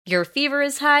Your fever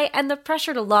is high and the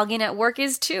pressure to log in at work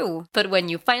is too. But when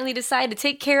you finally decide to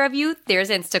take care of you, there's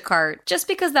Instacart. Just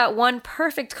because that one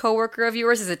perfect coworker of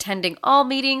yours is attending all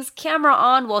meetings, camera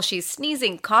on while she's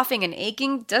sneezing, coughing, and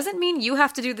aching, doesn't mean you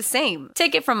have to do the same.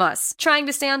 Take it from us. Trying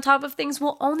to stay on top of things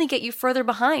will only get you further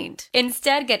behind.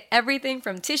 Instead, get everything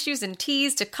from tissues and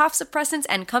teas to cough suppressants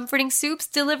and comforting soups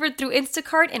delivered through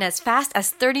Instacart in as fast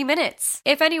as 30 minutes.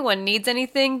 If anyone needs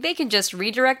anything, they can just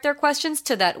redirect their questions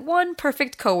to that one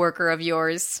perfect coworker of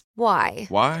yours. Why?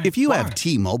 Why? If you have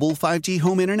T-Mobile 5G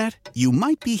home internet, you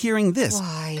might be hearing this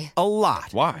Why? a lot.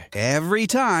 Why? Every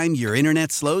time your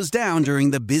internet slows down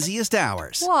during the busiest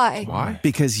hours. Why? Why?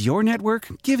 Because your network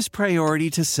gives priority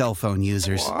to cell phone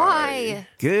users. Why?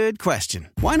 Good question.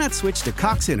 Why not switch to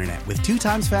Cox Internet with 2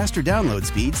 times faster download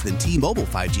speeds than T-Mobile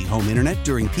 5G home internet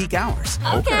during peak hours?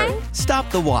 Okay. Stop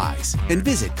the whys and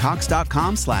visit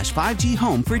cox.com/5G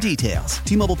home for details.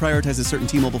 T-Mobile prioritizes certain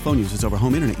T-Mobile phone users over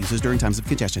home internet users during times of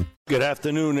congestion. Good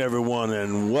afternoon, everyone,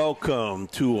 and welcome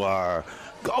to our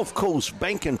Gulf Coast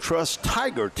Bank and Trust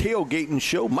Tiger Tailgatin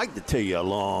show. Mike Detillier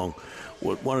along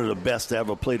with one of the best to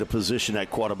ever play the position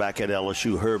at quarterback at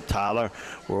LSU, Herb Tyler.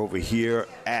 We're over here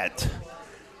at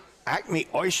Acme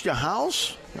Oyster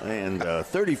House and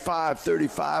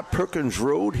 3535 Perkins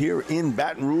Road here in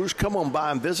Baton Rouge. Come on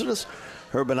by and visit us.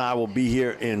 Herb and I will be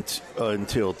here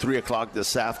until 3 o'clock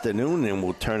this afternoon, and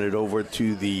we'll turn it over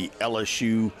to the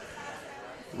LSU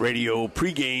radio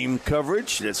pregame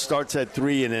coverage that starts at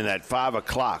 3 and then at 5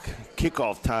 o'clock,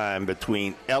 kickoff time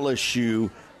between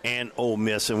LSU and Ole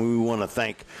Miss. And we want to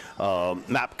thank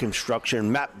MAP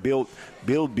Construction, MAP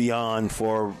Build Beyond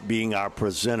for being our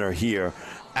presenter here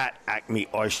at Acme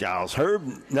Oyster House. Herb,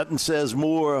 nothing says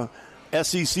more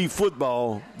SEC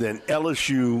football than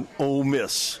LSU Ole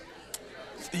Miss.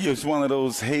 It's one of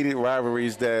those hated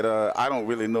rivalries that I don't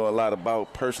really know a lot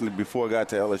about personally before I got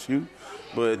to LSU.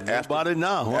 But after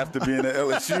being at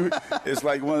LSU, it's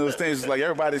like one of those things. It's like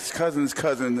everybody's cousin's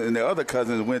cousin and their other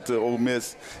cousins went to Ole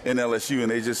Miss and LSU,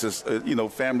 and they just,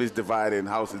 families divided and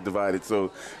houses divided.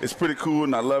 So it's pretty cool,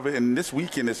 and I love it. And this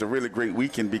weekend is a really great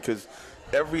weekend because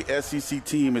every SEC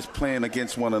team is playing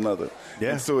against one another.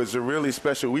 Yeah. And so it's a really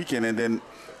special weekend. And then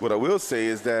what I will say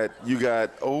is that you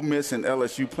got Ole Miss and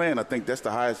LSU playing. I think that's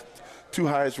the two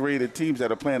highest rated teams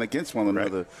that are playing against one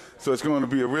another. Right. So it's going to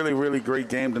be a really, really great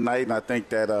game tonight. And I think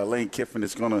that Lane Kiffin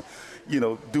is going to,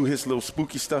 do his little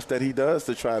spooky stuff that he does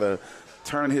to try to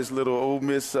turn his little Ole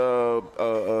Miss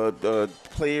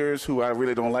players who I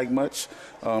really don't like much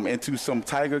into some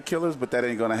Tiger killers. But that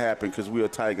ain't going to happen because we are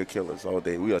Tiger killers all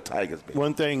day. We are Tigers, baby.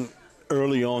 One thing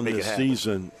early on this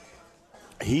season,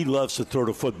 he loves to throw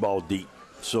the football deep.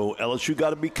 So LSU got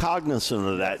to be cognizant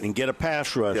of that and get a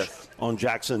pass rush on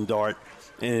Jaxon Dart.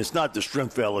 And it's not the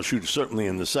strength of LSU, certainly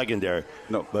in the secondary.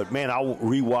 No. But, man, I'll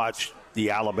rewatch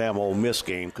the Alabama-Ole Miss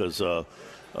game because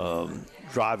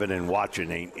driving and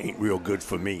watching ain't real good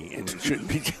for me. And it shouldn't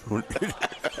be doing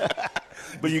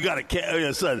But you got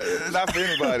to – not for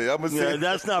anybody. I'm gonna say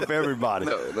that's not for everybody.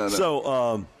 No.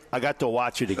 So I got to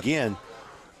watch it again.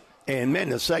 And, man,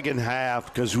 the second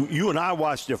half, because you and I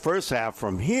watched the first half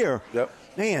from here. Yep.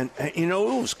 Man, it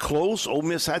was close. Ole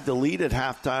Miss had the lead at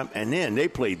halftime, and then they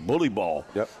played bully ball.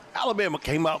 Yep. Alabama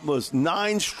came out with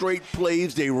 9 straight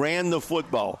plays. They ran the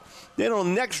football. Then on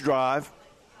the next drive,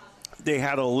 they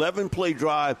had an 11-play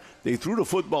drive. They threw the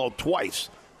football twice.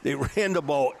 They ran the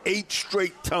ball 8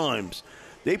 straight times.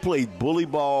 They played bully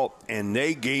ball, and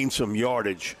they gained some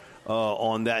yardage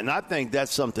on that. And I think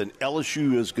that's something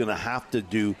LSU is going to have to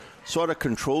do, sort of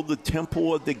control the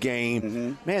tempo of the game.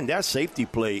 Mm-hmm. Man, that safety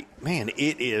play,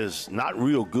 it is not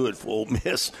real good for Ole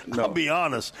Miss. No. I'll be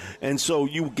honest. And so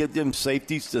you get them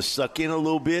safeties to suck in a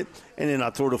little bit, and then I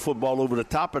throw the football over the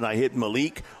top, and I hit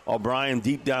Malik or Brian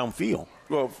deep downfield.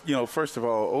 Well, first of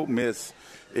all, Ole Miss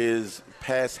is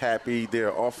pass happy.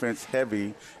 They're offense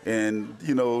heavy. And,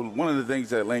 one of the things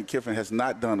that Lane Kiffin has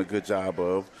not done a good job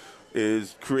of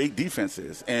is create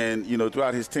defenses. And,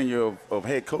 throughout his tenure of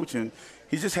head coaching,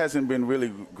 he just hasn't been really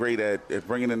great at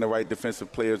bringing in the right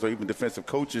defensive players or even defensive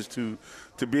coaches to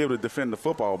be able to defend the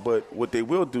football. But what they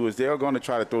will do is they are going to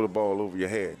try to throw the ball over your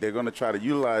head. They're going to try to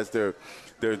utilize their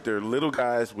little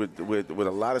guys with a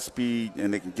lot of speed,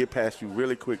 and they can get past you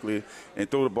really quickly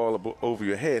and throw the ball over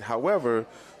your head. However,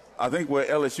 I think where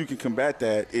LSU can combat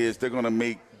that is they're going to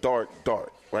make Dart,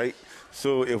 right?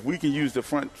 So if we can use the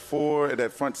front 4 and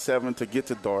that front 7 to get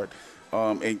to Dart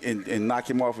and knock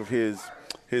him off of his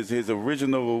his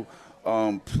original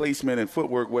placement and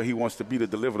footwork where he wants to be to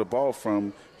deliver the ball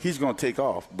from, he's going to take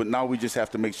off. But now we just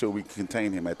have to make sure we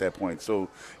contain him at that point. So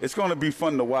it's going to be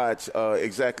fun to watch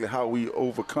exactly how we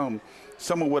overcome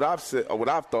some of what I've said, or what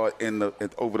I've thought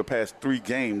over the past 3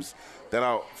 games, that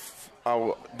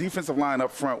our defensive line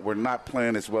up front were not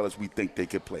playing as well as we think they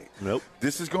could play. Nope.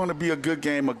 This is going to be a good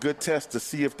game, a good test to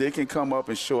see if they can come up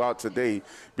and show out today,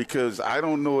 because I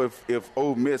don't know if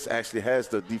Ole Miss actually has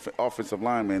the offensive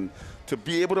linemen to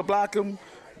be able to block them.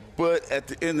 But at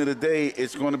the end of the day,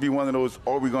 it's going to be one of those,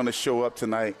 are we going to show up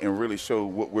tonight and really show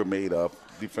what we're made of,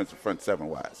 defensive front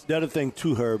 7-wise? The other thing,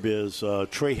 too, Herb, is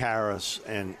Trey Harris,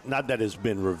 and not that it's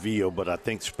been revealed, but I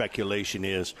think speculation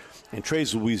is, and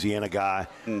Trey's a Louisiana guy.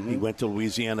 Mm-hmm. He went to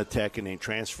Louisiana Tech and then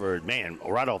transferred,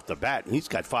 right off the bat. And he's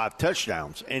got 5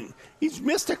 touchdowns. And he's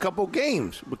missed a couple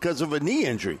games because of a knee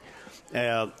injury.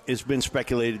 It's been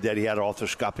speculated that he had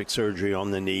arthroscopic surgery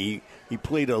on the knee. He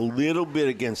played a little bit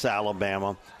against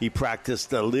Alabama. He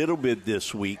practiced a little bit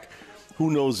this week.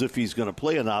 Who knows if he's going to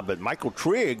play or not. But Michael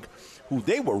Trigg, who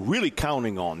they were really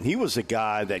counting on, he was a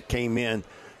guy that came in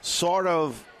sort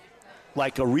of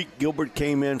like Arik Gilbert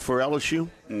came in for LSU.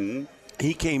 Mm-hmm.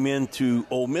 He came into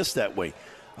Ole Miss that way.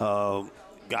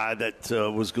 Guy that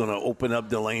was going to open up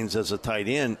the lanes as a tight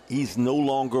end. He's no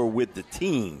longer with the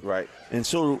team. Right. And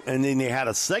then they had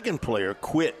a second player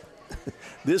quit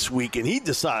this week, and he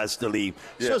decides to leave.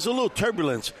 Yeah. So there's a little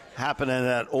turbulence happening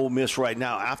at Ole Miss right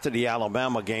now after the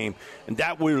Alabama game, and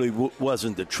that really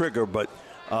wasn't the trigger. But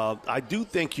I do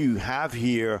think you have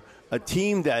here a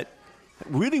team that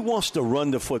really wants to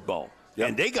run the football. Yep.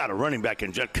 And they got a running back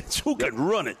in Jaxon who can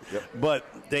run it. Yep.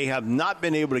 But they have not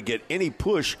been able to get any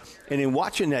push. And in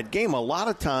watching that game, a lot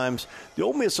of times, the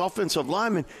Ole Miss offensive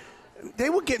linemen, they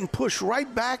were getting pushed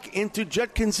right back into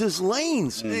Judkins's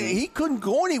lanes. Mm-hmm. He couldn't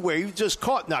go anywhere. He was just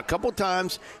caught. Now, a couple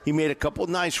times, he made a couple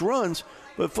nice runs.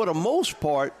 But for the most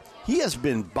part, he has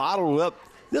been bottled up.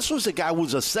 This was a guy who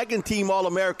was a second-team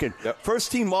All-American,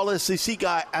 first-team All-SEC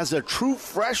guy as a true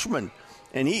freshman.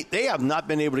 And they have not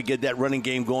been able to get that running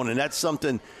game going, and that's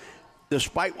something,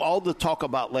 despite all the talk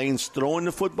about Lane's throwing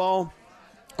the football,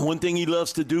 one thing he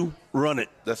loves to do, run it.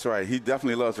 That's right. He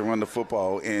definitely loves to run the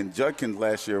football. And Judkins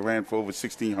last year ran for over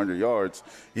 1,600 yards.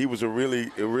 He was a really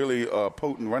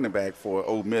potent running back for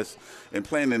Ole Miss. And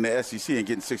playing in the SEC and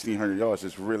getting 1,600 yards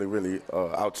is really, really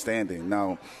outstanding.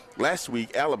 Now, last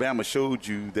week, Alabama showed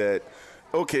you that,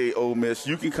 okay, Ole Miss,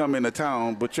 you can come into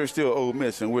town, but you're still Ole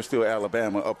Miss, and we're still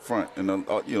Alabama up front, and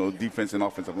defense and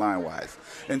offensive line wise.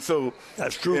 And so,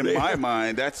 that's true. In my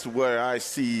mind, that's where I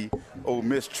see Ole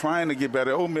Miss trying to get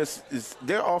better. Ole Miss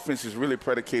their offense is really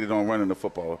predicated on running the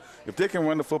football. If they can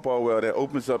run the football well, that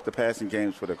opens up the passing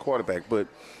games for their quarterback. But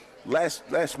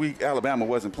last week, Alabama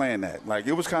wasn't playing that. Like,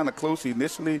 it was kind of close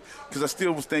initially, because I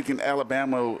still was thinking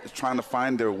Alabama is trying to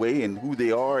find their way and who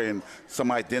they are and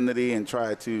some identity and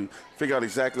try to figure out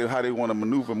exactly how they want to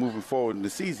maneuver moving forward in the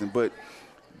season. But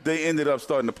they ended up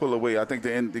starting to pull away. I think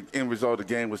the end result of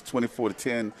the game was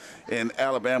 24-10, and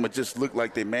Alabama just looked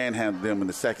like they manhandled them in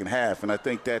the second half. And I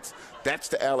think that's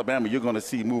the Alabama you're going to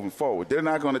see moving forward. They're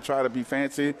not going to try to be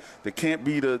fancy. They can't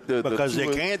be because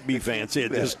they can't be fancy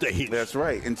at this stage. That's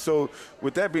right. And so,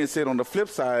 with that being said, on the flip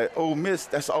side, Ole Miss,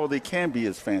 that's all they can be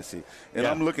is fancy. And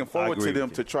I'm looking forward to them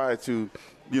to try to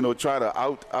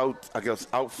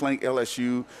outflank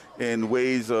LSU in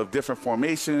ways of different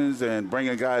formations and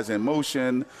bringing guys in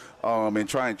motion and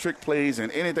trying trick plays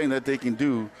and anything that they can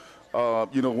do.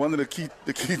 One of the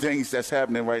key things that's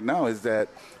happening right now is that,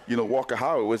 Walker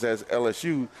Howard was at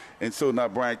LSU, and so now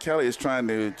Brian Kelly is trying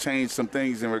to change some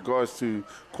things in regards to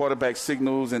quarterback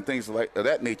signals and things like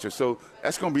that nature. So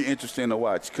that's going to be interesting to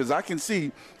watch, because I can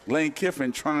see Lane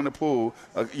Kiffin trying to pull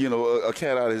a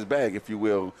cat out of his bag, if you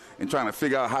will, and trying to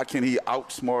figure out how can he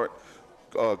outsmart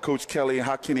Coach Kelly, and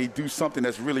how can he do something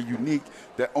that's really unique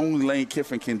that only Lane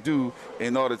Kiffin can do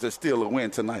in order to steal a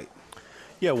win tonight.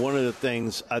 Yeah, one of the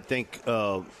things I think,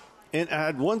 and I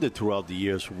had wondered throughout the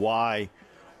years why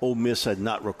Ole Miss had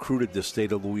not recruited the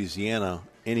state of Louisiana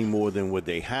any more than what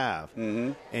they have.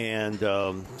 Mm-hmm. And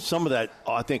some of that,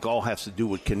 I think, all has to do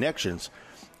with connections.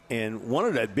 And one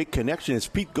of that big connection is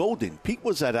Pete Golden. Pete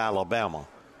was at Alabama,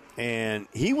 and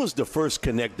he was the first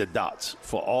connect the dots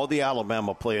for all the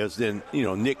Alabama players. Then,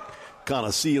 Nick kind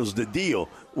of seals the deal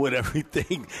with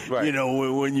everything, right.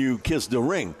 When you kiss the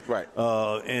ring. Right.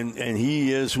 And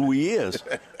he is who he is.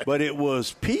 But it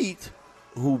was Pete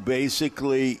who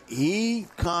basically, he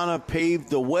kind of paved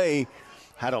the way,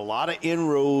 had a lot of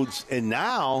inroads. And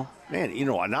now, man,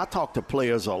 and I talk to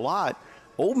players a lot,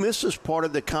 Ole Miss is part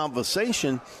of the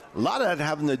conversation. A lot of that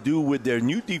having to do with their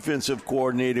new defensive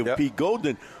coordinator, Pete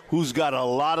Golden, who's got a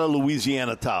lot of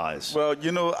Louisiana ties. Well,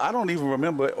 I don't even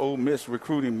remember Ole Miss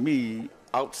recruiting me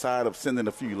outside of sending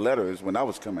a few letters when I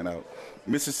was coming out.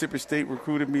 Mississippi State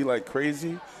recruited me like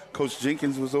crazy. Coach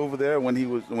Jenkins was over there when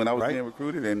I was being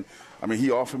recruited, and he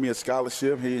offered me a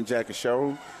scholarship. He and Jack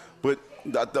Sherrill. But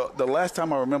the last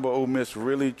time I remember Ole Miss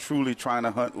really truly trying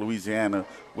to hunt Louisiana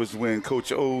was when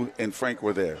Coach O and Frank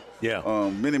were there. Yeah.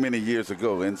 Many years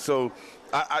ago, and so.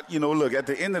 Look, at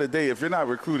the end of the day, if you're not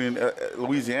recruiting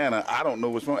Louisiana, I don't know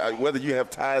what's wrong. Whether you have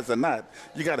ties or not,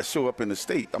 you got to show up in the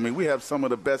state. We have some of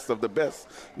the best,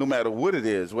 no matter what it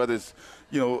is, whether it's,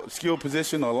 skill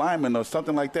position or lineman or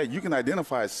something like that. You can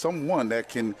identify someone that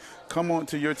can come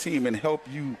onto your team and help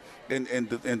you and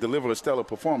deliver a stellar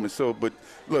performance. So, but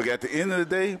look, at the end of the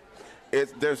day,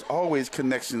 there's always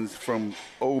connections from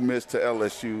Ole Miss to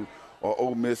LSU or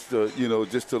Ole Miss to,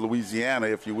 just to Louisiana,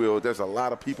 if you will. There's a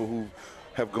lot of people who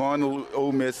have gone to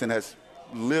Ole Miss and has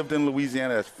lived in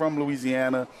Louisiana, that's from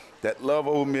Louisiana, that love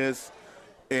Ole Miss.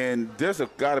 And there's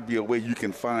got to be a way you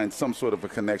can find some sort of a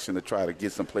connection to try to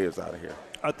get some players out of here.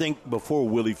 I think before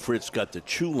Willie Fritz got to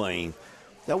Tulane,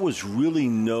 that was really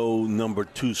no number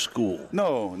 2 school.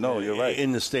 No, you're right.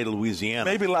 In the state of Louisiana.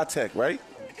 Maybe La Tech, right?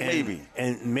 Maybe.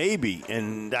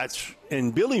 And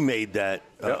Billy made that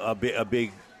a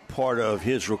big part of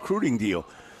his recruiting deal.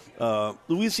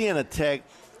 Louisiana Tech,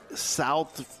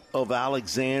 south of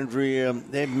Alexandria,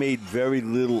 they've made very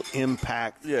little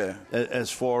impact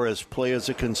as far as players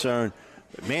are concerned.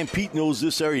 Man, Pete knows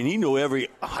this area, and he knows every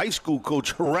high school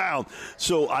coach around.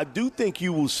 So I do think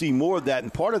you will see more of that,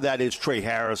 and part of that is Trey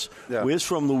Harris, who is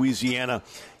from Louisiana.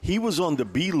 He was on the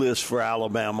B list for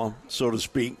Alabama, so to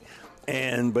speak,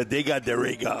 but they got their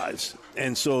A guys,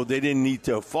 and so they didn't need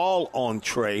to fall on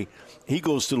Trey. He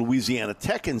goes to Louisiana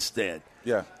Tech instead.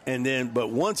 Yeah.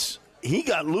 But once he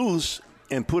got loose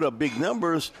and put up big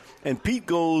numbers, and Pete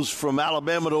goes from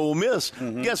Alabama to Ole Miss,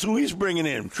 guess who he's bringing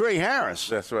in? Trey Harris.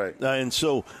 That's right. And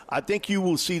so I think you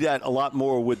will see that a lot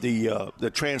more with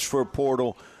the transfer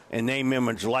portal and name,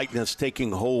 image, likeness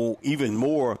taking hold even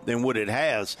more than what it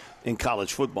has in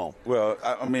college football. Well,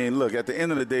 look, at the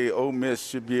end of the day, Ole Miss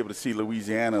should be able to see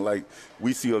Louisiana like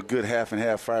we see a good half and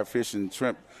half fried fish and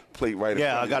shrimp plate right in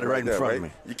front of you. I got it right in front of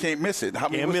me. You can't miss it.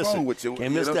 What's wrong with you?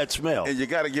 Can't miss that smell. And you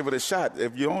got to give it a shot.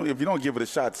 If you don't give it a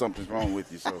shot, something's wrong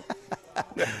with you. So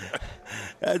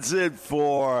that's it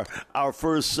for our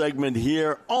first segment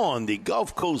here on the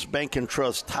Gulf Coast Bank and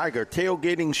Trust Tiger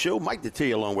Tailgating Show. Mike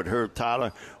Detillier along with Herb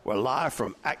Tyler. We're live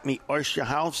from Acme Oyster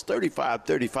House,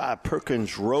 3535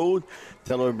 Perkins Road.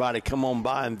 Tell everybody, come on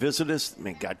by and visit us.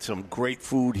 Got some great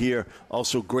food here.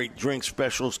 Also great drink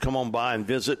specials. Come on by and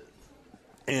visit.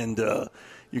 And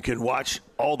you can watch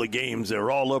all the games.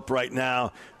 They're all up right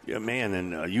now.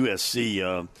 And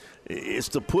USC, it's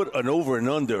to put an over and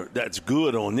under that's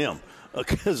good on them.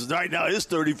 Because right now it's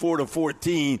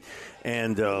 34-14.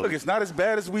 And look, it's not as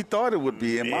bad as we thought it would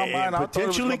be. In my mind,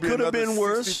 potentially could have been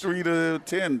worse.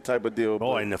 63-10 type of deal.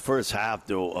 Boy, in the first half,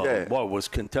 though, was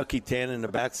Kentucky 10 in the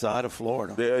backside of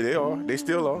Florida? They are. They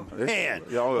still are.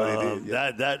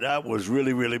 That was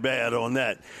really, really bad on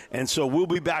that. And so we'll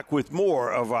be back with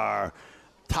more of our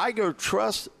Tiger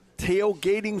Trust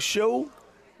Tailgating Show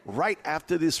right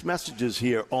after this messages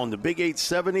here on the Big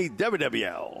 870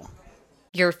 WWL.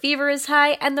 Your fever is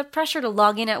high and the pressure to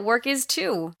log in at work is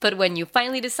too. But when you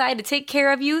finally decide to take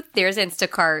care of you, there's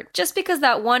Instacart. Just because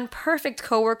that one perfect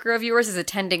coworker of yours is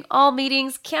attending all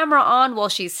meetings, camera on while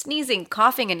she's sneezing,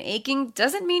 coughing, and aching,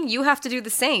 doesn't mean you have to do the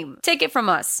same. Take it from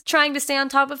us. Trying to stay on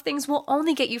top of things will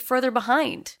only get you further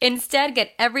behind. Instead,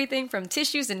 get everything from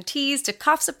tissues and teas to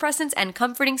cough suppressants and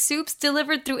comforting soups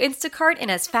delivered through Instacart in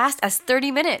as fast as 30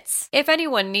 minutes. If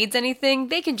anyone needs anything,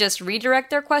 they can just redirect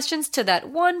their questions to that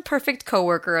one perfect coworker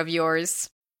of yours.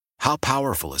 How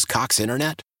powerful is Cox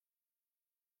Internet?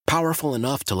 Powerful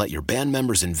enough to let your band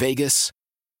members in Vegas,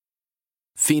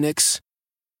 Phoenix,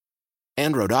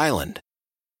 and Rhode Island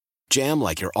jam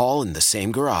like you're all in the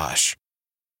same garage.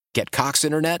 Get Cox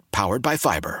Internet powered by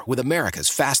fiber with America's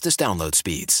fastest download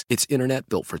speeds. It's internet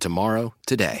built for tomorrow,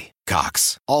 today.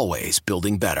 Cox, always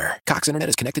building better. Cox Internet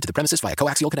is connected to the premises via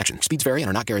coaxial connection. Speeds vary and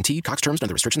are not guaranteed. Cox terms and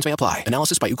other restrictions may apply.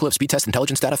 Analysis by Ookla Speed Test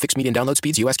Intelligence Data. Fixed median download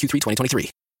speeds. US Q3 2023.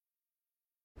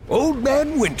 Old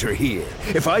Man Winter here.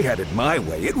 If I had it my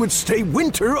way, it would stay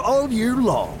winter all year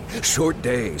long. Short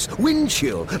days, wind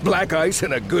chill, black ice,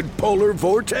 and a good polar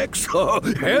vortex. Oh,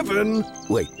 heaven.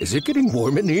 Wait, is it getting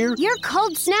warm in here? Your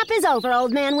cold snap is over,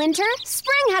 Old Man Winter.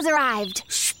 Spring has arrived.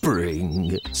 Spring.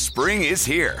 Spring. Spring is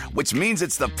here, which means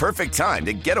it's the perfect time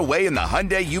to get away in the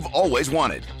Hyundai you've always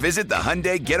wanted. Visit the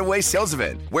Hyundai Getaway Sales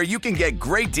Event, where you can get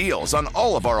great deals on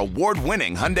all of our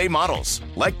award-winning Hyundai models,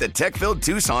 like the tech-filled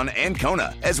Tucson and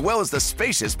Kona, as well as the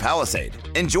spacious Palisade.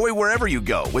 Enjoy wherever you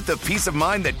go with the peace of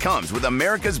mind that comes with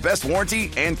America's best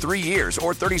warranty and 3 years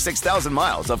or 36,000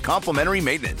 miles of complimentary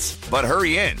maintenance. But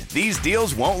hurry in, these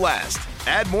deals won't last.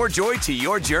 Add more joy to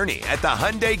your journey at the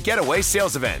Hyundai Getaway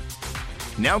Sales Event.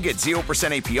 Now get 0%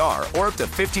 APR or up to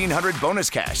 $1,500 bonus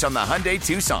cash on the Hyundai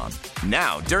Tucson.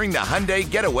 Now, during the Hyundai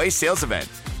Getaway Sales Event.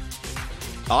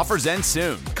 Offers end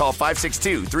soon. Call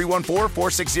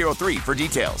 562-314-4603 for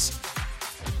details.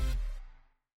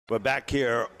 We're back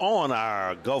here on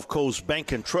our Gulf Coast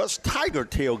Bank and Trust Tiger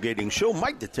Tailgating Show.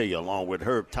 Mike Detillier along with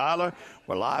Herb Tyler.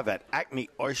 We're live at Acme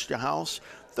Oyster House,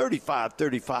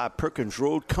 3535 Perkins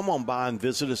Road. Come on by and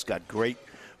visit us. Got great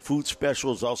food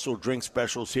specials, also drink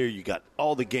specials here. You got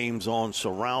all the games on,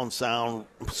 surround sound,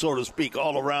 so to speak,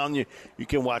 all around you. You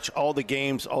can watch all the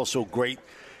games. Also great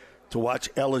to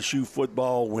watch LSU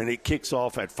football when it kicks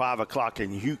off at 5 o'clock,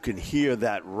 and you can hear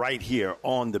that right here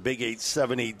on the Big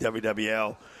 870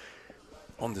 WWL.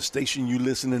 On the station you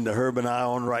listening to Herb and I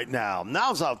on right now.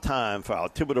 Now's our time for our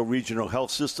Thibodeau Regional Health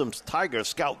Systems Tiger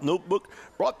Scout Notebook,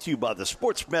 brought to you by the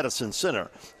Sports Medicine Center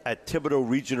at Thibodeau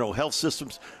Regional Health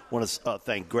Systems. I want to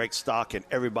thank Greg Stock and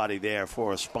everybody there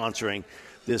for sponsoring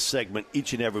this segment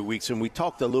each and every week. And we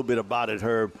talked a little bit about it,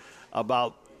 Herb,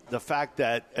 about the fact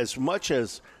that as much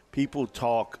as people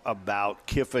talk about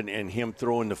Kiffin and him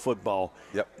throwing the football,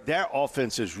 their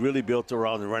offense is really built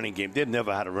around the running game. They've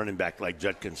never had a running back like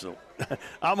Judkins. So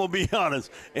I'm going to be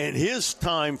honest. In his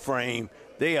time frame,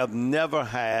 they have never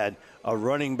had a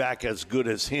running back as good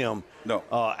as him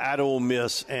at Ole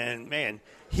Miss. And, man,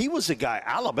 he was a guy.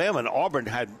 Alabama and Auburn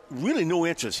had really no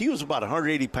interest. He was about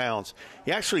 180 pounds.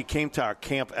 He actually came to our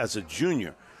camp as a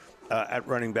junior at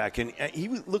running back, and he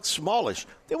looked smallish.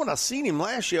 Then when I seen him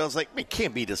last year, I was like, man,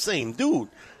 can't be the same dude,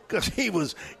 because he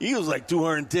was like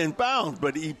 210 pounds,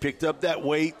 but he picked up that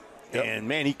weight, and,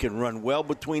 man, he can run well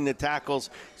between the tackles.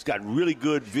 He's got really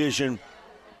good vision,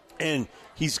 and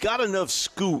he's got enough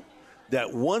scoot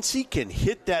that once he can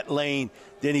hit that lane,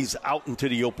 then he's out into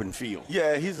the open field.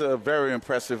 Yeah, he's a very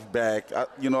impressive back.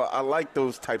 I like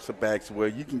those types of backs where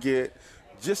you can get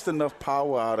just enough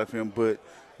power out of him, but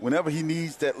whenever he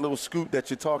needs that little scoop that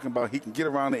you're talking about, he can get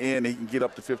around the end, he can get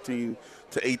up to 15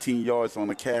 to 18 yards on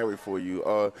the carry for you.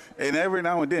 And every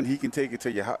now and then he can take it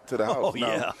to the house.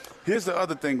 Now, here's the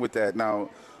other thing with that. Now,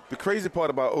 the crazy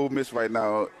part about Ole Miss right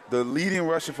now, the leading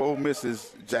rusher for Ole Miss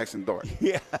is Jaxon Dart.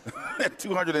 Yeah. At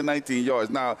 219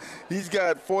 yards. Now, he's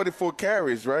got 44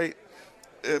 carries, right?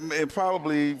 And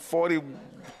probably 40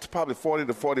 to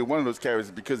 41 of those carries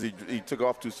because he took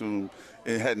off too soon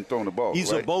and hadn't thrown the ball.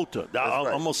 He's right? a bolter. I'm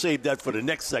going to save that for the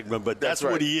next segment, but that's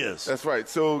right. what he is. That's right.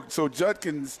 So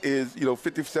Judkins is,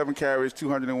 57 carries,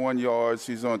 201 yards.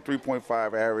 He's on 3.5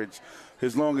 average.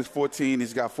 His longest 14.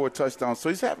 He's got 4 touchdowns. So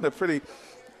he's having a pretty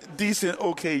decent,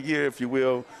 okay year, if you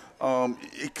will.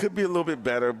 It could be a little bit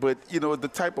better, but,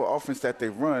 the type of offense that they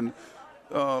run,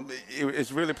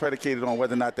 it's really predicated on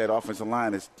whether or not that offensive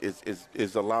line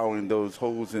is allowing those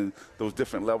holes and those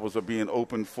different levels of being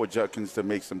open for Judkins to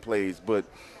make some plays. But,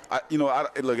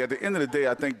 look, at the end of the day,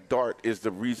 I think Dart is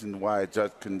the reason why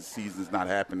Judkins' season's not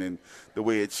happening the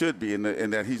way it should be and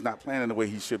that he's not playing the way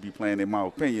he should be playing, in my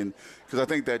opinion. Because I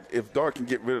think that if Dart can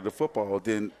get rid of the football,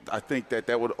 then I think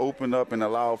that would open up and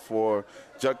allow for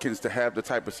Judkins to have the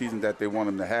type of season that they want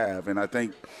him to have. And I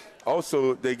think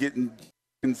also they're getting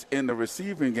in the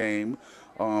receiving game.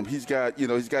 He's got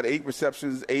 8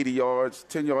 receptions, 80 yards,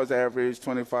 10 yards average,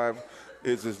 25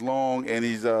 is his long, and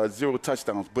he's 0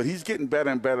 touchdowns. But he's getting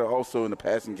better and better also in the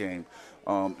passing game.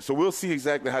 So we'll see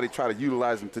exactly how they try to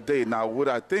utilize him today. Now, what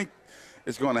I think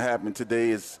is going to happen today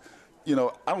is,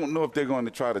 I don't know if they're going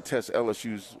to try to test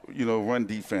LSU's, run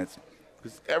defense,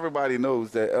 because everybody knows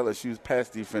that LSU's pass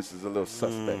defense is a little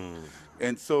suspect.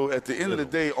 And so at the end of the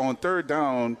day, on third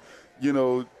down,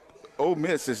 Ole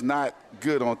Miss is not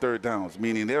good on third downs,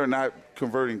 meaning they're not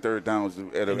converting third downs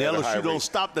at a high rate. LSU don't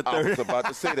stop the third. I was about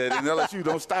to say that, and LSU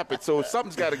don't stop it. So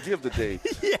something's got to give today.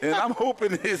 And I'm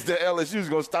hoping is that LSU's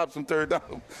going to stop some third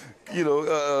down,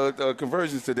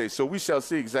 conversions today. So we shall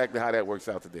see exactly how that works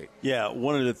out today. Yeah,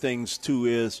 one of the things, too,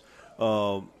 is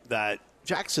that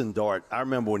Jaxon Dart, I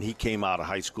remember when he came out of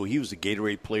high school, he was the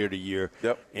Gatorade Player of the Year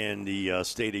in the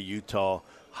state of Utah.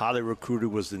 Highly recruited,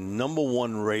 was the number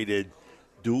 1 rated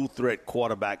dual threat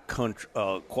quarterback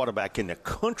in the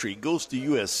country. He goes to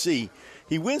USC.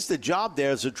 He wins the job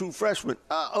there as a true freshman.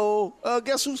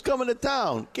 Guess who's coming to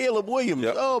town? Caleb Williams.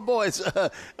 Yep. Oh, boys,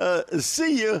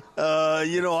 see you.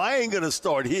 I ain't going to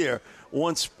start here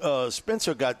once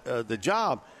Spencer got the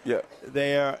job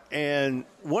there. And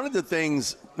one of the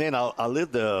things, man, I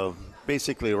lived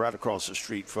basically right across the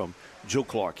street from Joe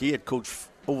Clark. He had coached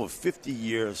over 50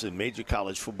 years in major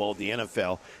college football, the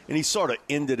NFL, and he sort of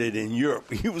ended it in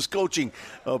Europe. He was coaching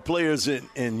players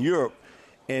in Europe,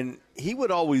 and he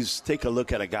would always take a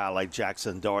look at a guy like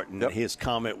Jaxon Dart, and his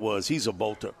comment was, he's a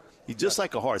bolter. He's just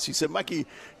like a horse. He said, Mikey,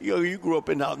 you grew up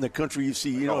out in the country. You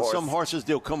see, some horses,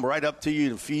 they'll come right up to you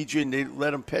and feed you, and they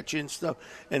let them pet you and stuff.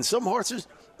 And some horses,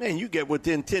 man, you get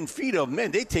within 10 feet of them,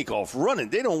 man, they take off running.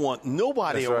 They don't want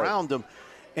nobody around them.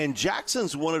 And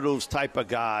Jackson's one of those type of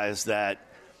guys that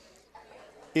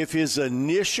if his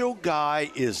initial guy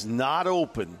is not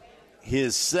open,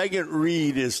 his second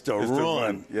read is to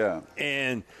run. Yeah.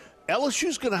 And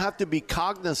LSU's going to have to be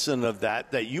cognizant of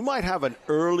that you might have an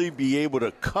early be able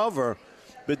to cover,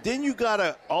 but then you got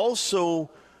to also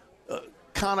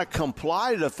kind of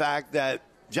comply to the fact that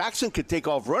Jaxon could take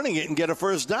off running it and get a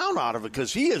first down out of it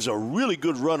because he is a really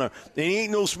good runner, and he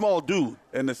ain't no small dude.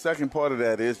 And the second part of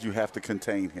that is you have to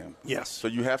contain him. Yes. So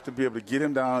you have to be able to get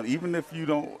him down, even if you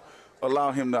don't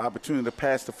allow him the opportunity to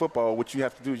pass the football. What you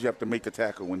have to do is you have to make the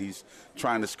tackle when he's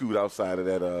trying to scoot outside of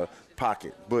that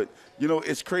pocket. But,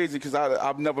 it's crazy because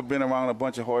I've never been around a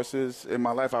bunch of horses in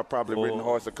my life. I've probably ridden a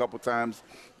horse a couple times.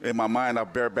 In my mind,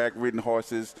 I've bareback ridden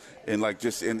horses and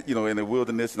just in the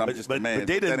wilderness, and I'm just a man. But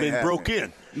they done been broke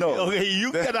in. No. Okay,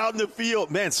 you get out in the field.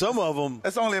 Man, some of them.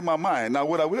 That's only in my mind. Now,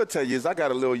 what I will tell you is I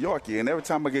got a little Yorkie, and every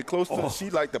time I get close to her,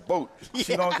 she like the boat.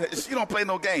 She don't play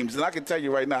no games, and I can tell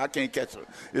you right now, I can't catch her.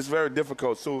 It's very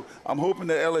difficult. So I'm hoping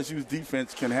that LSU's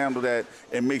defense can handle that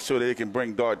and make sure that they can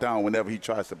bring Dart down whenever he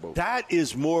tries to boat. That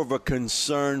is more of a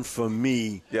concern for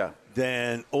me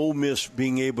than Ole Miss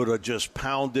being able to just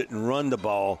pound it and run the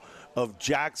ball. Of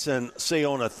Jaxon, say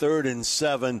on a 3rd and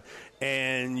 7,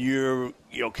 and you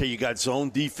got zone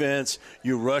defense,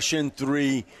 you're rushing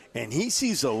 3, and he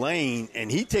sees a lane, and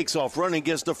he takes off running,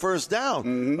 gets the first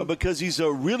down because he's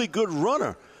a really good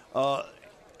runner.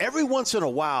 Every once in a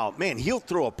while, man, he'll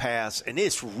throw a pass, and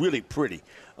it's really pretty.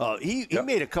 He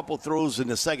made a couple throws in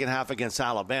the second half against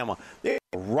Alabama. They're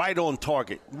right on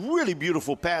target. Really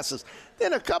beautiful passes.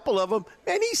 Then a couple of them,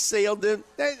 man, he sailed them.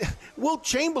 Wilt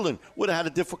Chamberlain would have had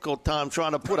a difficult time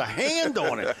trying to put a hand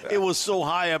on it. It was so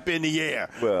high up in the air.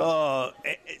 Well,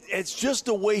 it's just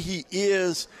the way he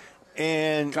is.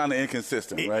 And kind of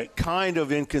inconsistent, right? Kind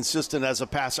of inconsistent as a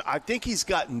passer. I think he's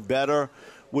gotten better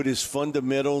with his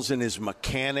fundamentals and his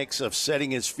mechanics of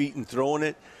setting his feet and throwing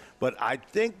it. But I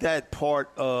think that part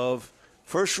of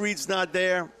first read's not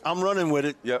there, I'm running with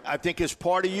it. Yep. I think it's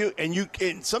part of you.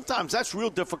 And sometimes that's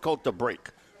real difficult to break.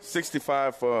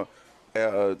 65 for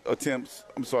attempts.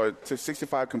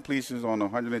 65 completions on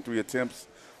 103 attempts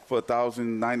for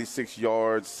 1,096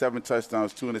 yards, 7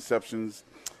 touchdowns, 2 interceptions.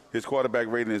 His quarterback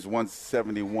rating is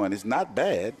 171. It's not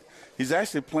bad. He's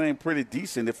actually playing pretty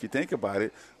decent if you think about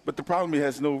it. But the problem, he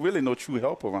has really no true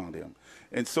help around him.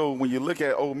 And so when you look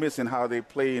at Ole Miss and how they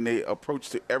play and they approach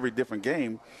to every different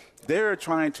game, they're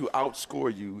trying to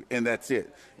outscore you, and that's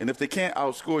it. And if they can't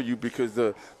outscore you because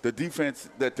the defense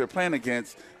that they're playing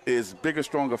against is bigger,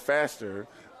 stronger, faster,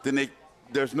 then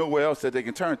there's nowhere else that they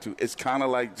can turn to. It's kind of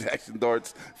like Jaxon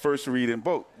Dart's first read and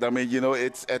boat. I mean,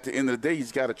 it's at the end of the day,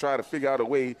 he's got to try to figure out a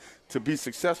way to be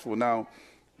successful. Now,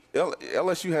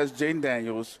 LSU has Jaden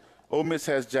Daniels. Ole Miss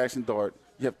has Jaxon Dart.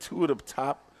 You have 2 of the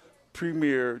top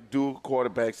premier dual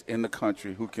quarterbacks in the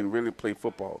country who can really play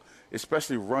football,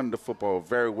 especially run the football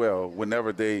very well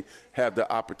whenever they have the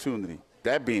opportunity.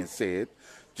 That being said,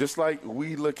 just like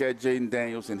we look at Jaden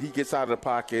Daniels and he gets out of the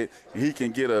pocket and he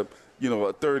can get a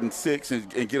 3rd and 6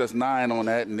 and get us 9 on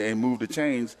that and move the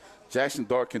chains, Jaxon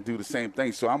Dart can do the same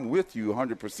thing. So I'm with you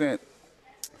 100%.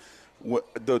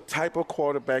 The type of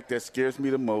quarterback that scares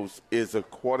me the most is a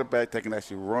quarterback that can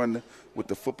actually run with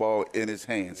the football in his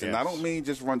hands. Yes. And I don't mean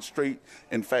just run straight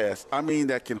and fast. I mean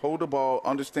that can hold the ball,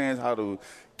 understands how to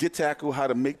get tackled, how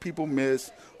to make people miss,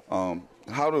 how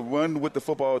to run with the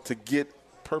football to get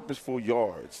purposeful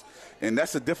yards. And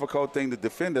that's a difficult thing to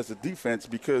defend as a defense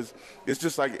because it's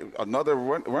just like another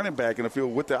running back in the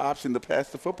field with the option to pass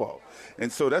the football.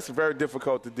 And so that's very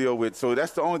difficult to deal with. So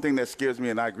that's the only thing that scares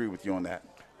me, and I agree with you on that.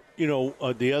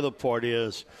 The other part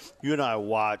is you and I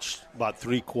watched about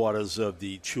 3/4 of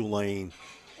the Tulane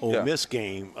Ole Miss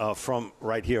game from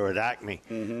right here at Acme.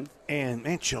 Mm-hmm. And,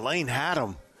 man, Tulane had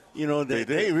them. You know,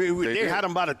 they had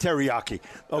him by the teriyaki.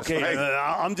 Okay,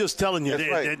 right. I'm just telling you,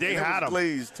 they had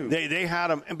him. Too. They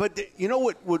had him. But you know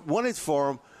what won it for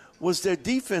them was their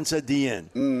defense at the end.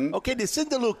 Mm-hmm. Okay, they sent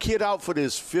the little kid out for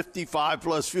this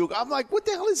 55-plus field goal. I'm like, what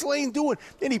the hell is Lane doing?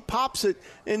 Then he pops it,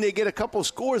 and they get a couple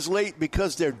scores late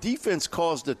because their defense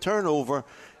caused the turnover.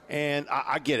 And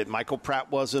I get it. Michael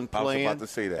Pratt wasn't playing I was about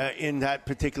to say that. In that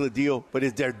particular deal. But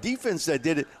it's their defense that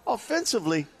did it.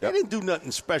 Offensively, They didn't do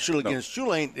nothing special against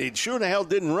Tulane. They sure the hell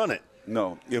didn't run it.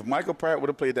 No. If Michael Pratt would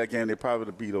have played that game, they probably would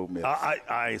have beat Ole Miss.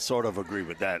 I sort of agree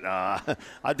with that.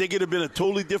 I think it would have been a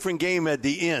totally different game at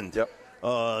the end. Yep.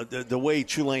 The way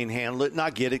Tulane handled it, and I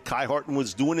get it. Kai Harton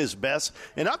was doing his best,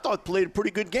 and I thought played a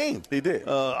pretty good game. He did.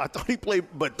 I thought he played,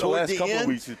 but toward the end, last couple of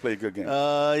weeks he played a good game.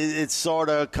 It sort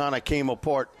of kind of came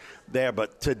apart there.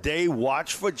 But today,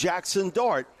 watch for Jaxon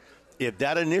Dart. If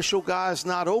that initial guy is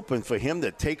not open, for him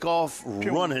to take off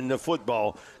running the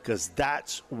football, because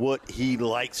that's what he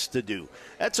likes to do.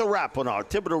 That's a wrap on our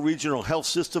Thibodeau Regional Health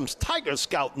System's Tiger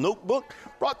Scout Notebook,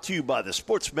 brought to you by the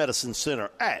Sports Medicine Center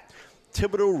at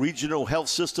Thibodeau Regional Health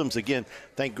Systems. Again,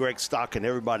 thank Greg Stock and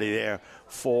everybody there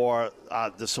for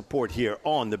the support here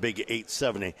on the Big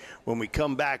 870. When we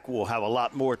come back, we'll have a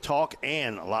lot more talk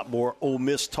and a lot more Ole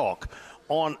Miss talk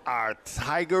on our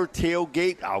Tiger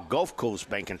Tailgate, our Gulf Coast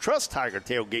Bank and Trust Tiger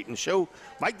Tailgating show.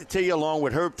 Mike Detillier along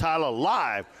with Herb Tyler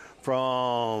live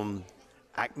from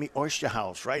Acme Oyster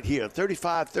House right here,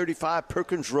 3535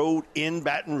 Perkins Road in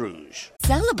Baton Rouge.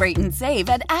 Celebrate and save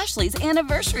at Ashley's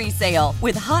Anniversary Sale.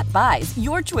 With Hot Buys,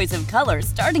 your choice of colors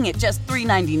starting at just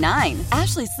 $3.99.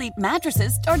 Ashley Sleep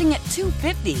mattresses starting at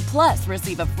 $2.50. Plus,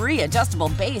 receive a free adjustable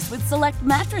base with select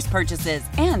mattress purchases.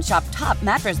 And shop top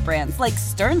mattress brands like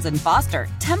Stearns & Foster,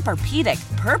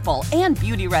 Tempur-Pedic, Purple, and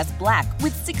Beautyrest Black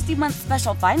with 60-month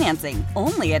special financing.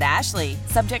 Only at Ashley.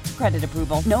 Subject to credit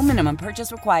approval. No minimum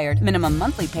purchase required. Minimum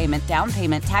monthly payment, down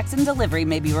payment, tax, and delivery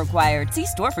may be required. See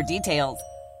store for details.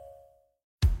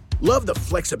 Love the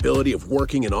flexibility of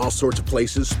working in all sorts of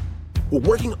places? Well,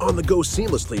 working on the go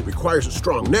seamlessly requires a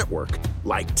strong network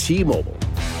like T-Mobile.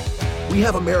 We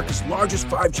have America's largest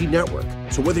 5G network,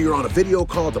 so whether you're on a video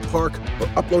call at the park or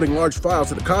uploading large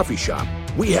files at a coffee shop,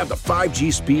 we have the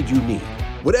 5G speed you need.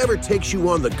 Whatever takes you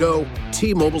on the go,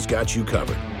 T-Mobile's got you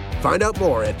covered. Find out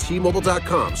more at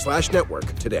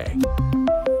T-Mobile.com/network today.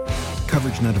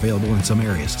 Coverage not available in some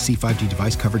areas. See 5G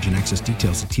device coverage and access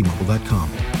details at T-Mobile.com.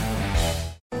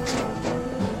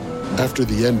 After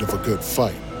the end of a good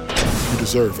fight, you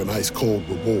deserve an ice-cold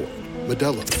reward.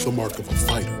 Modelo is the mark of a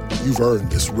fighter. You've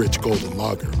earned this rich golden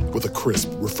lager with a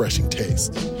crisp, refreshing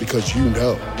taste. Because you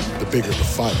know, the bigger the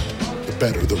fight, the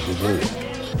better the reward.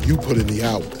 You put in the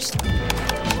hours,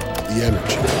 the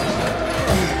energy,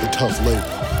 the tough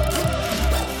labor.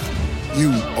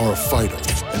 You are a fighter,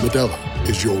 and Modelo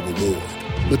is your reward.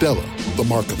 Modelo, the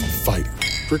mark of a fighter.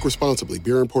 Drink responsibly.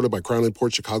 Beer imported by Crown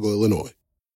Imports, Chicago, Illinois.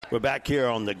 We're back here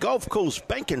on the Gulf Coast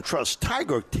Bank and Trust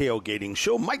Tiger Tailgating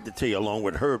Show. Mike Detillier along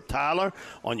with Herb Tyler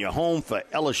on your home for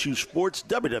LSU Sports,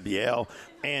 WWL,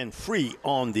 and free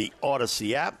on the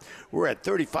Odyssey app. We're at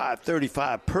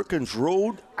 3535 Perkins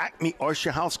Road, Acme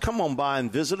Oyster House. Come on by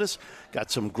and visit us.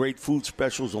 Got some great food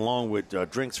specials along with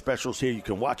drink specials here. You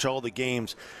can watch all the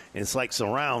games. It's like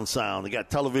surround sound. They got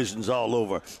televisions all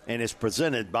over. And it's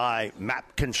presented by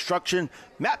MAP Construction.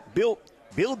 MAP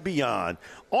Build Beyond.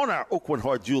 On our Oakland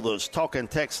Hart Jewelers talk and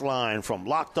text line from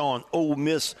Locked On Ole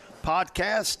Miss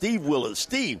podcast, Steve Willis.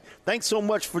 Steve, thanks so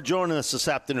much for joining us this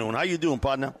afternoon. How you doing,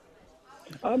 partner?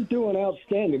 I'm doing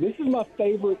outstanding. This is my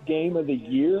favorite game of the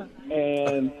year,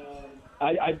 and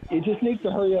it just needs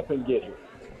to hurry up and get here.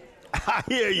 I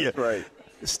hear you. That's right.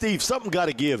 Steve, something got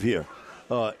to give here.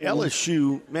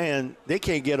 LSU, man, they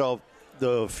can't get off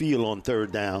the field on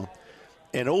third down.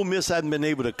 And Ole Miss hadn't been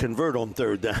able to convert on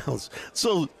third downs.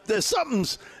 So there's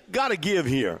something's got to give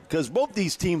here because both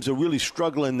these teams are really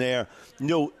struggling there. You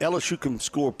know, LSU can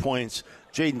score points.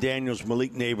 Jaden Daniels,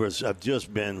 Malik Neighbors have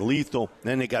just been lethal.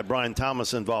 Then they got Brian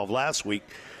Thomas involved last week.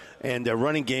 And their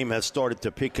running game has started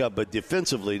to pick up. But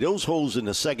defensively, those holes in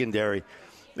the secondary,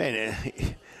 man,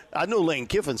 I know Lane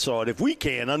Kiffin saw it. If we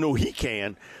can, I know he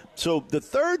can. So the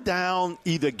third down,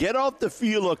 either get off the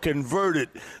field or convert it.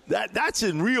 That's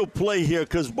in real play here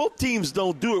because both teams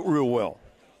don't do it real well.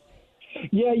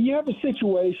 Yeah, you have a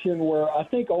situation where I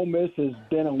think Ole Miss has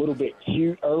been a little bit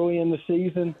cute early in the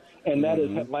season, and that has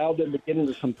allowed them to get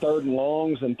into some third and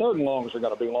longs, and third and longs are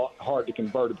going to be hard to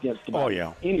convert against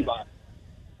anybody.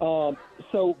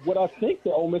 So what I think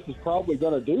that Ole Miss is probably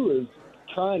going to do is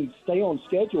try and stay on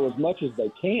schedule as much as they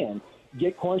can.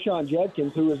 Get Quanshawn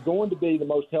Judkins, who is going to be the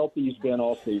most healthy he's been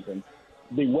all season,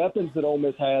 The weapons that Ole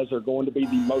Miss has are going to be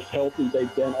the most healthy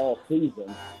they've been all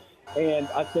season. And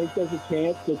I think there's a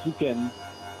chance that you can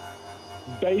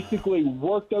basically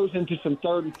work those into some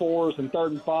 3rd and 4s and 3rd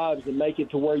and 5s and make it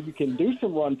to where you can do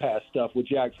some run-pass stuff with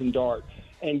Jaxon Dart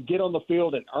and get on the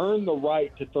field and earn the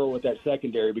right to throw at that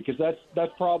secondary, because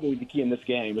that's probably the key in this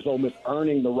game, is Ole Miss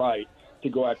earning the right to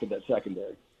go after that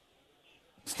secondary.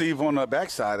 Steve, on the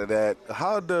backside of that,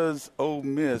 how does Ole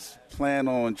Miss plan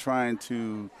on trying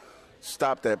to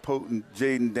stop that potent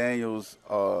Jaden Daniels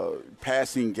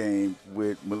passing game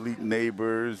with Malik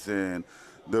Neighbors and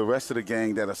the rest of the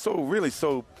gang that are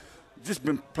so just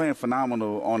been playing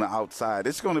phenomenal on the outside?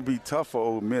 It's going to be tough for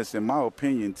Ole Miss, in my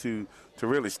opinion, to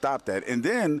really stop that. And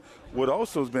then what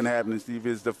also has been happening, Steve,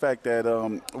 is the fact that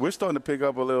we're starting to pick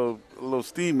up a little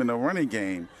steam in the running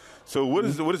game. So what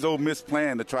is Ole Miss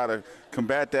plan to try to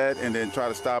combat that and then try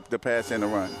to stop the pass and the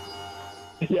run?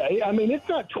 Yeah, I mean, it's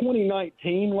not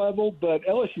 2019 level, but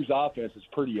LSU's offense is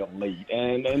pretty elite,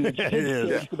 and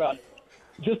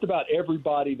just about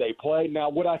everybody they play. Now,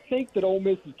 what I think that Ole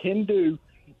Miss can do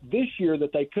this year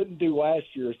that they couldn't do last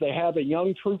year is they have a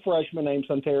young true freshman named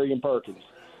Sunterian Perkins.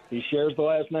 He shares the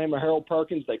last name of Harold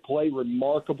Perkins. They play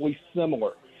remarkably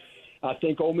similar. I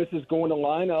think Ole Miss is going to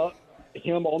line up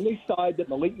him on the side that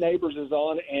Malik Neighbors is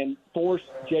on and force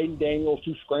Jaden Daniels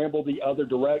to scramble the other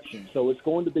direction. So it's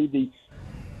going to be the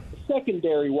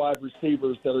secondary wide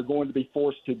receivers that are going to be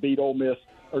forced to beat Ole Miss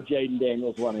or Jaden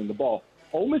Daniels running the ball.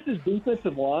 Ole Miss's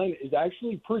defensive line is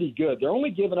actually pretty good. They're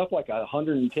only giving up like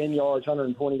 110 yards,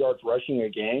 120 yards rushing a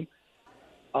game.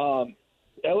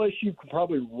 LSU can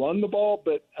probably run the ball,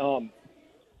 but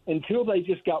until they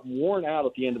just got worn out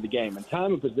at the end of the game. And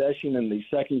time of possession in the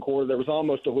second quarter, there was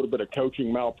almost a little bit of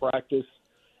coaching malpractice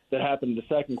that happened in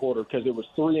the second quarter because it was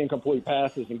 3 incomplete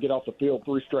passes and get off the field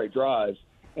 3 straight drives.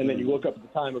 And then you look up at the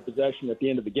time of possession at the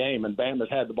end of the game, and Bama's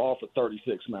had the ball for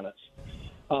 36 minutes.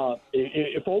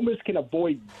 If Ole Miss can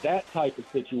avoid that type of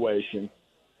situation,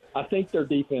 I think their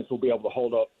defense will be able to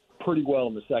hold up pretty well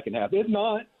in the second half. If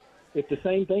not, if the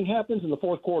same thing happens in the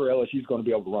fourth quarter, LSU's going to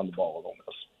be able to run the ball at Ole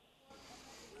Miss.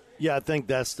 Yeah, I think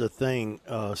that's the thing,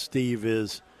 Steve,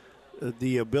 is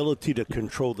the ability to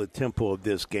control the tempo of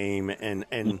this game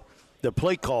and the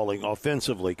play calling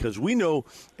offensively, because we know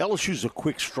LSU's a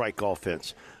quick strike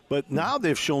offense. But now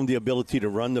they've shown the ability to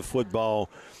run the football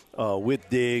with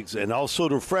Diggs and also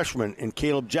the freshman and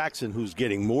Caleb Jaxon, who's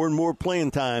getting more and more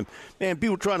playing time. Man,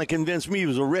 people trying to convince me he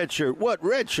was a red shirt. What,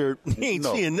 red shirt? He ain't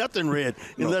seeing nothing red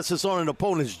unless it's on an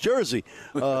opponent's jersey.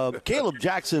 Caleb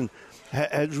Jaxon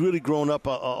has really grown up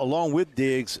along with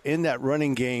Diggs in that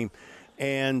running game.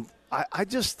 And I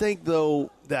just think, though,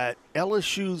 that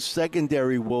LSU's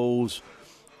secondary woes,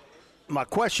 my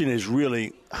question is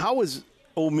really, how is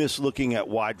Ole Miss looking at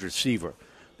wide receiver?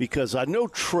 Because I know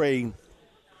Trey,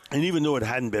 and even though it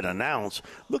hadn't been announced,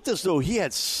 looked as though he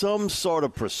had some sort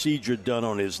of procedure done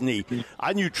on his knee.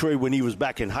 I knew Trey when he was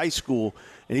back in high school,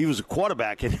 and he was a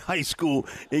quarterback in high school.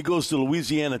 He goes to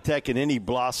Louisiana Tech, and then he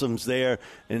blossoms there,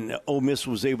 and Ole Miss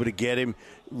was able to get him.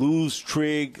 Lose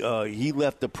Trigg, he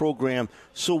left the program.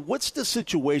 So what's the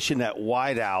situation at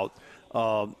wideout,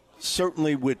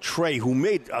 certainly with Trey, who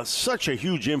made such a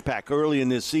huge impact early in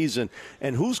this season,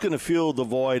 and who's going to fill the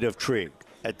void of Trigg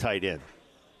at tight end?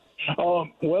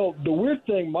 Well, the weird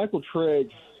thing, Michael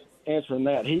Trigg, answering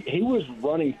that, he was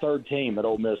running third team at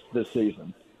Ole Miss this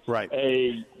season. Right.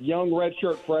 A young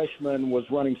redshirt freshman was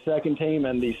running second team,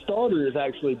 and the starter has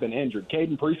actually been injured.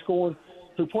 Caden Prescorn,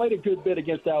 who played a good bit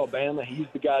against Alabama, he's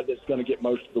the guy that's going to get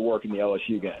most of the work in the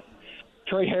LSU game.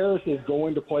 Trey Harris is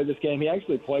going to play this game. He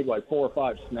actually played like 4 or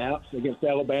 5 snaps against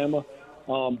Alabama,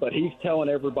 but he's telling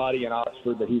everybody in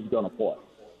Oxford that he's going to play.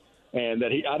 And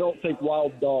that I don't think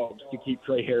wild dogs to keep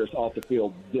Trey Harris off the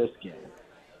field this game.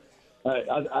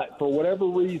 For whatever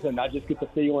reason, I just get the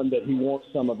feeling that he wants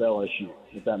some of LSU,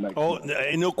 if that makes sense.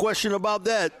 Ain't no question about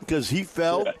that, because he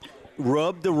felt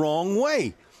rubbed the wrong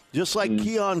way. Just like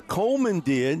Keon Coleman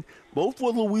did, both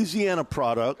were Louisiana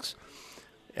products.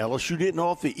 LSU didn't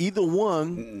offer either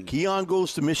one. Keon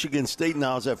goes to Michigan State,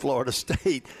 now is at Florida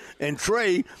State. And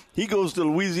Trey, he goes to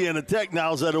Louisiana Tech,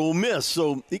 now is at Ole Miss.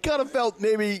 So he kind of felt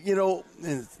maybe,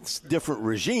 it's different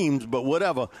regimes, but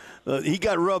whatever. He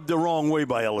got rubbed the wrong way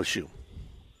by LSU.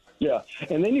 Yeah,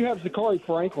 and then you have Zachary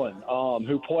Franklin,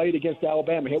 who played against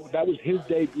Alabama. That was his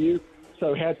debut,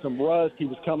 so he had some rust. He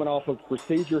was coming off of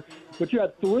procedure. But you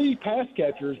had 3 pass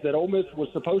catchers that Ole Miss was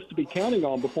supposed to be counting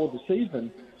on before the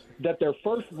season, that their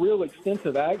first real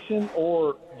extensive action,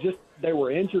 or just they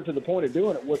were injured to the point of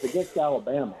doing it, was against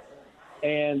Alabama.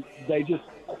 And they just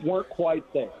weren't quite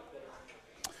there.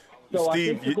 So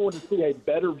Steve, I think you're going to see a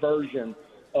better version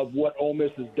of what Ole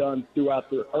Miss has done throughout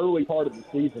the early part of the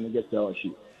season against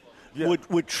LSU. Yeah.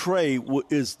 With Trey,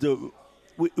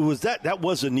 that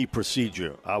was a knee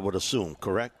procedure, I would assume,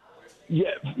 correct?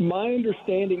 Yeah, my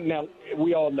understanding, now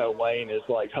we all know Lane is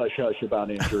like hush-hush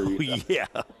about injuries. Yeah.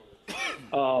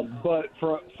 But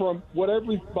from what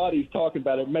everybody's talking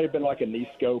about, it may have been like a knee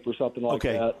scope or something like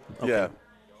that. Okay.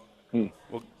 Yeah.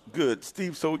 Well, good.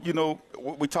 Steve, so,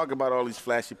 we talk about all these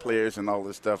flashy players and all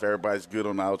this stuff. Everybody's good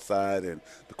on the outside and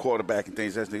the quarterback and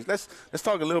things. Let's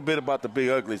talk a little bit about the big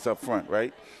uglies up front,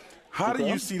 right? How do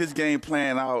you see this game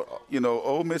playing out?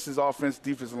 Ole Miss's offensive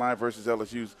defensive line versus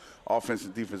LSU's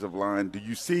offensive defensive line. Do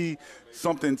you see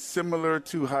something similar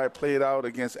to how it played out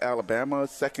against Alabama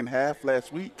second half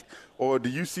last week? Or do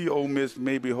you see Ole Miss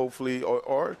maybe hopefully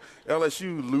or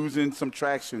LSU losing some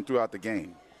traction throughout the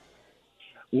game?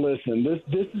 Listen,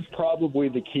 this is probably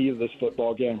the key of this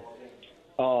football game.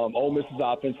 Ole Miss's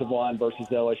offensive line versus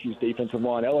LSU's defensive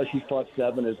line. LSU's front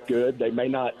seven is good. They may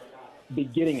not be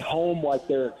getting home like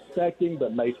they're expecting,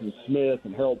 but Mason Smith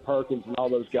and Harold Perkins and all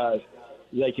those guys,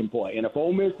 they can play. And if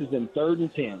Ole Miss is in 3rd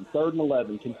and 10, 3rd and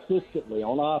 11 consistently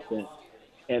on offense,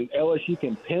 and LSU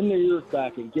can pin their ears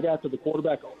back and get after the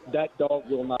quarterback, that dog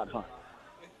will not hunt.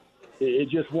 It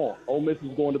just won't. Ole Miss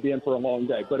is going to be in for a long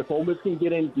day. But if Ole Miss can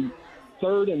get into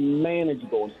 3rd and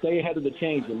manageable and stay ahead of the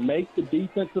chains and make the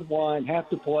defensive line have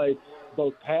to play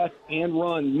both pass and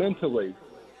run mentally,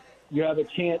 you have a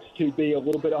chance to be a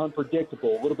little bit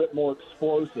unpredictable, a little bit more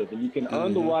explosive, and you can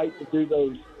earn the right to do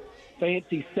those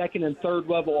fancy 2nd and 3rd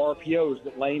level RPOs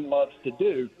that Lane loves to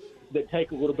do that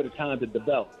take a little bit of time to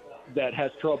develop, that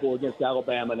has trouble against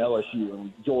Alabama and LSU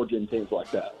and Georgia and teams like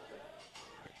that.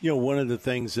 One of the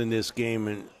things in this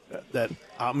game that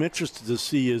I'm interested to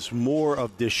see is more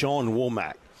of Deshaun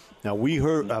Womack. Now,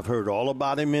 I've heard all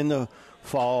about him in the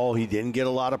fall. He didn't get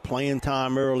a lot of playing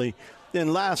time early.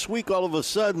 Then last week, all of a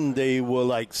sudden, they were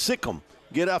like, sick him,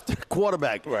 get after the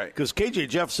quarterback. Right. Because K.J.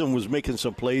 Jefferson was making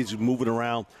some plays, moving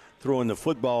around, throwing the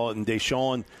football, and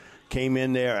Deshaun came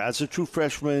in there as a true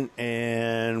freshman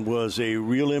and was a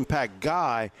real impact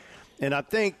guy. And I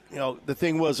think, the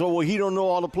thing was, he don't know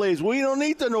all the plays. Well, he don't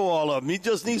need to know all of them. He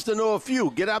just needs to know a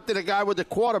few. Get after the guy with the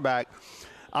quarterback.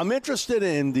 I'm interested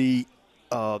in the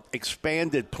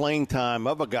expanded playing time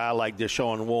of a guy like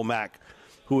Deshaun Womack,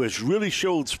 who has really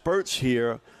showed spurts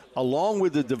here, along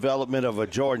with the development of a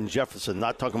Jordan Jefferson,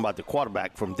 not talking about the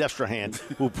quarterback from Destrehan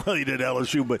who played at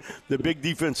LSU, but the big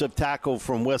defensive tackle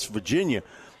from West Virginia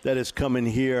that is coming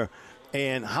here,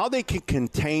 and how they can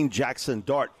contain Jaxon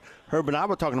Dart. Herb and I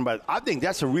were talking about it. I think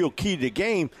that's a real key to the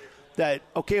game, that,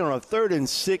 on a 3rd and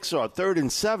 6 or a 3rd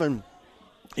and 7,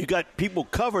 you got people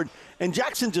covered, and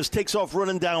Jaxon just takes off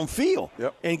running downfield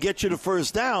and gets you the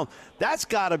first down. That's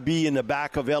got to be in the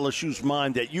back of LSU's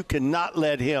mind, that you cannot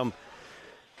let him –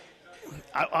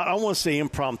 I don't want to say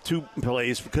impromptu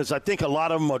plays, because I think a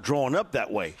lot of them are drawn up that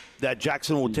way, that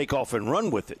Jaxon will take off and run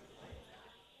with it.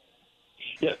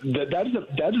 Yeah,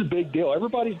 that's a big deal.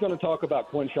 Everybody's going to talk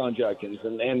about Quinshon Judkins,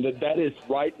 and that is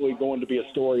rightly going to be a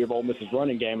story of Ole Miss's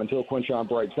running game until Quinshon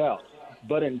breaks out.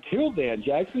 But until then,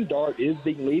 Jaxon Dart is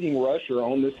the leading rusher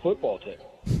on this football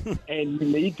team, and you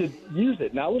need to use it.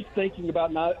 And I was thinking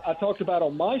about, and I talked about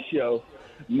on my show,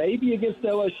 maybe against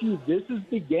LSU, this is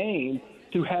the game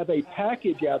to have a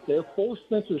package out there for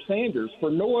Spencer Sanders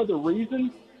for no other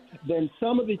reason than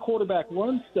some of the quarterback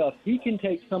run stuff. He can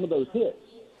take some of those hits.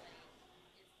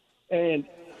 And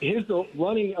his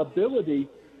running ability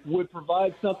would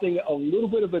provide something a little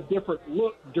bit of a different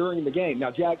look during the game.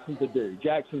 Now, Jackson's the dude.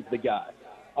 Jackson's the guy,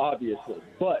 obviously.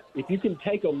 But if you can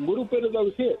take a little bit of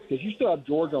those hits, because you still have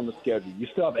Georgia on the schedule, you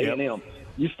still have A&M,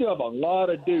 you still have a lot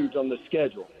of dudes on the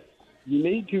schedule. You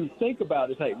need to think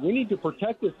about is, hey, we need to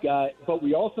protect this guy, but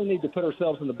we also need to put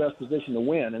ourselves in the best position to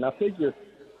win. And I figure,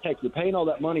 heck, you're paying all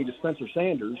that money to Spencer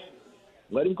Sanders.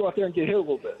 Let him go out there and get hit a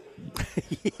little bit.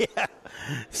 Yeah.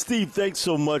 Steve, thanks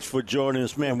so much for joining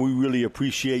us, man. We really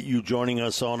appreciate you joining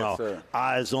us on our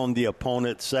Eyes on the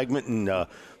Opponent segment. And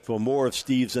for more of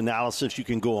Steve's analysis, you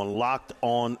can go on Locked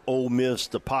on Ole Miss,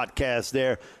 the podcast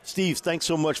there. Steve, thanks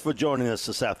so much for joining us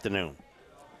this afternoon.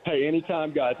 Hey,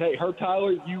 anytime, guys. Hey, Herb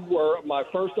Tyler, you were my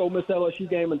first Ole Miss LSU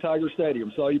game in Tiger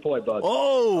Stadium. Saw you play, bud.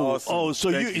 Awesome. So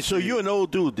you're an old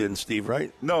dude then, Steve,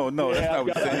 right? No, that's not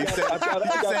what he's saying.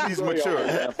 He's saying he's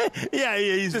mature. Yeah,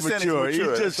 he's mature.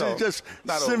 He's just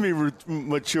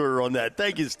semi-mature on that.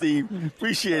 Thank you, Steve.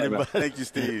 Appreciate it, bud. Thank you,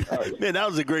 Steve. Man, that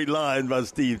was a great line by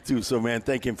Steve, too. So, man,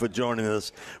 thank him for joining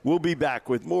us. We'll be back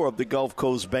with more of the Gulf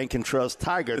Coast Bank and Trust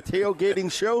Tiger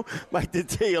Tailgating Show. Mike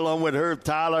Detillier along with Herb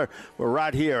Tyler. We're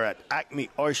right here here at Acme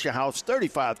Oyster House,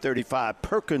 3535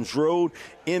 Perkins Road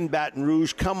in Baton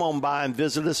Rouge. Come on by and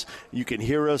visit us. You can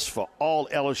hear us for all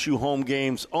LSU home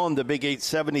games on the Big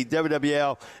 870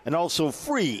 WWL and also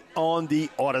free on the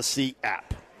Odyssey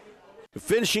app.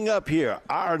 Finishing up here,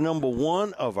 our number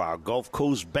one of our Gulf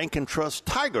Coast Bank and Trust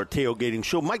Tiger Tailgating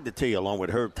Show. Mike Detillier along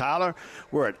with Herb Tyler.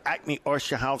 We're at Acme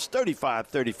Oyster House,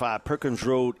 3535 Perkins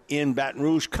Road in Baton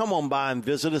Rouge. Come on by and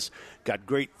visit us. Got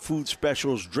great food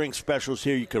specials, drink specials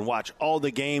here. You can watch all the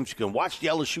games. You can watch the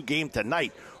LSU game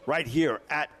tonight right here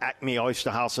at Acme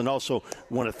Oyster House. And also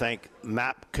want to thank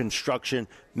MAP Construction.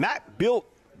 MAP Build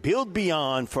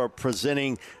Beyond for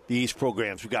presenting these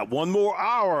programs. We've got one more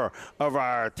hour of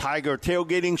our Tiger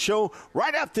Tailgating Show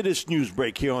right after this news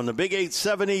break here on the Big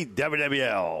 870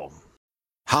 WWL.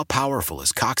 How powerful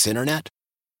is Cox Internet?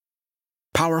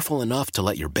 Powerful enough to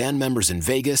let your band members in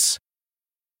Vegas,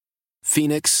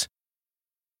 Phoenix,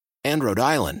 and Rhode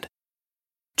Island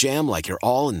jam like you're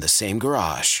all in the same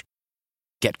garage.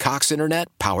 Get Cox Internet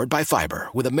powered by fiber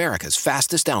with America's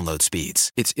fastest download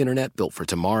speeds. It's internet built for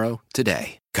tomorrow,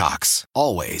 today. Cox,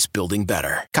 always building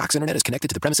better. Cox Internet is connected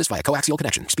to the premises via coaxial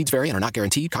connection. Speeds vary and are not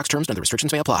guaranteed. Cox terms and other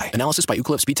restrictions may apply. Analysis by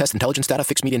Ookla Speed Test Intelligence Data.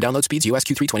 Fixed median download speeds. US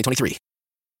Q3 2023.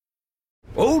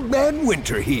 Old Man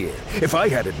Winter here. If I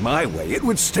had it my way, it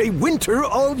would stay winter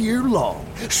all year long.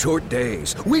 Short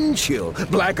days, wind chill,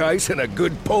 black ice, and a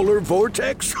good polar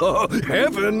vortex. Oh,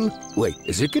 heaven. Wait,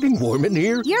 is it getting warm in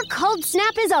here? Your cold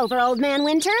snap is over, Old Man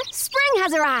Winter. Spring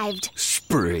has arrived.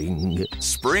 Spring.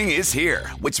 Spring is here,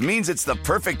 which means it's the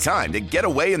perfect time to get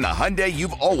away in the Hyundai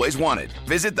you've always wanted.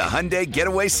 Visit the Hyundai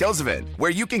Getaway Sales Event,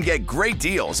 where you can get great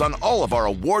deals on all of our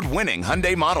award-winning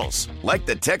Hyundai models, like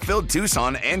the tech-filled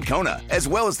Tucson and Kona, as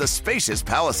well as the spacious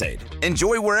Palisade.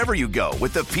 Enjoy wherever you go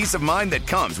with the peace of mind that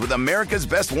comes with America's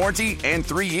best warranty and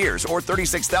 3 years or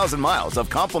 36,000 miles of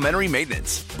complimentary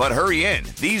maintenance. But hurry in,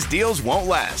 these deals won't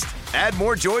last. Add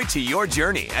more joy to your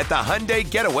journey at the Hyundai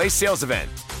Getaway Sales Event.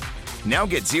 Now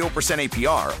get 0%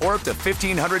 APR or up to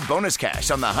 $1,500 bonus cash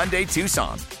on the Hyundai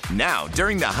Tucson. Now,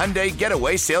 during the Hyundai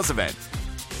Getaway Sales Event.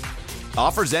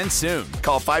 Offers end soon.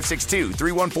 Call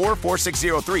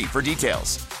 562-314-4603 for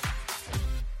details.